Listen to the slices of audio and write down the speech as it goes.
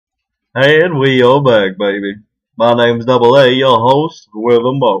And we are back, baby. My name's DoubleA, your host with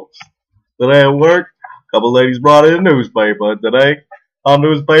the most. Today at work, a couple ladies brought in a newspaper. Today, our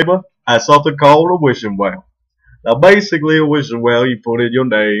newspaper has something called a wishing well. Now, basically, a wishing well, you put in your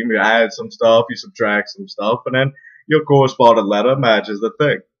name, you add some stuff, you subtract some stuff, and then your corresponding letter matches the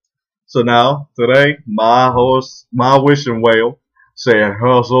thing. So now, today, my wishing well said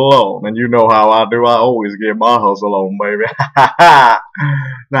hustle on. And you know how I do, I always get my hustle on, baby.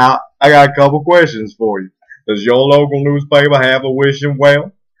 Now, I got a couple questions for you. Does your local newspaper have a wishing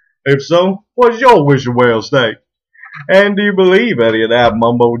well? If so, what's your wishing well state? And do you believe any of that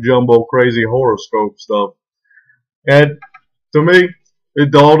mumbo jumbo crazy horoscope stuff? And to me,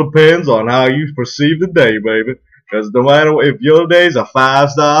 it all depends on how you perceive the day, baby. Because no matter if your day's a 5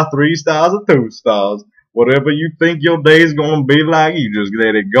 star, 3 stars, or 2 stars, whatever you think your day's gonna be like, you just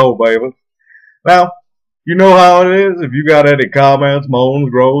let it go, baby. Now, you know how it is. If you got any comments,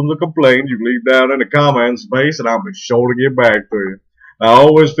 moans, groans, or complaints, you leave down in the comments space, and I'll be sure to get back to you. Now,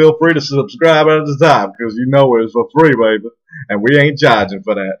 always feel free to subscribe at the time, because you know it's for free, baby, and we ain't charging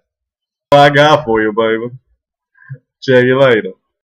for that. All I got for you, baby. Check you later.